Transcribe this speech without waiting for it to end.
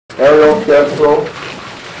Ariel Castro,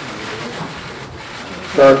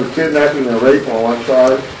 charged with kidnapping and rape on one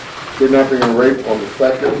side, kidnapping and rape on the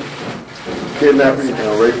second, kidnapping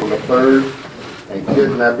and rape on the third, and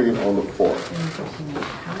kidnapping on the fourth.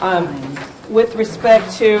 With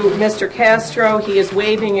respect to Mr. Castro, he is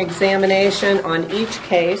waiving examination on each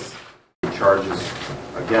case. Charges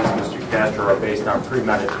against Mr. Castro are based on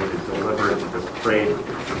premeditated, deliberate, depraved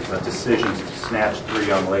decisions to snatch three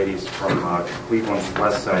young ladies from Cleveland's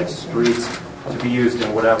West Side streets to be used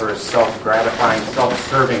in whatever self-gratifying,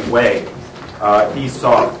 self-serving way he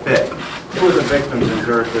saw fit. Two of the victims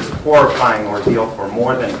endured this horrifying ordeal for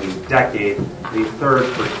more than a decade, the third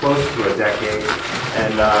for close to a decade,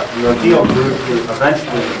 and the ordeal grew to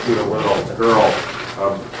eventually include a little girl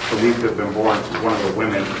believed to have been born to one of the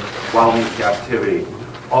women while in captivity.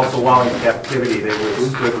 Also, while in captivity, they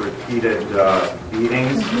withstood repeated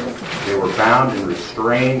beatings. They were bound and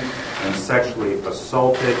restrained and sexually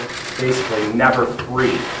assaulted, basically never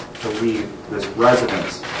free to leave this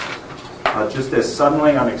residence. Just as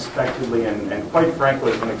suddenly, unexpectedly, and quite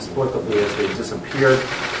frankly, inexplicably as they disappeared,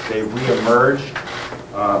 they reemerged,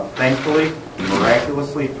 thankfully,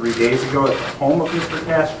 miraculously, 3 days ago at the home of Mr.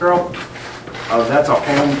 Castro. That's a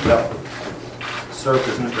home that served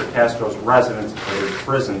as Mr. Castro's residence, but his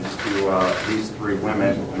prison to these three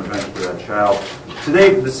women and eventually that child.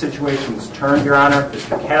 Today, the situation is turned, Your Honor.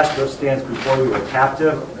 Mr. Castro stands before you a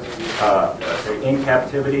captive, in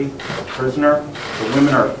captivity, a prisoner. The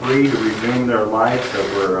women are free to resume their lives that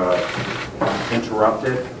were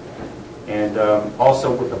interrupted, and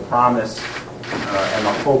also with the promise and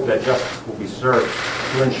the hope that justice will be served,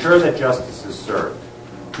 to ensure that justice is served,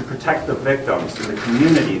 to protect the victims and the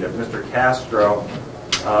community that Mr. Castro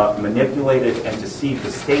manipulated and deceived.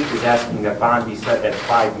 The state is asking that bond be set at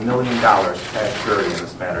 $5 million cash surety in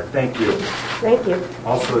this matter. Thank you. Thank you.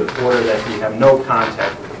 Also, order that he have no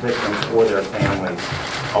contact with the victims or their families,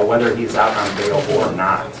 whether he's out on bail or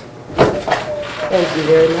not. Thank you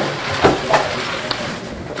very much.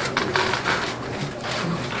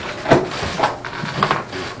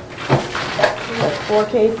 That's 4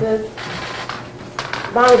 cases.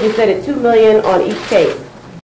 Bond will be set at $2 million on each case.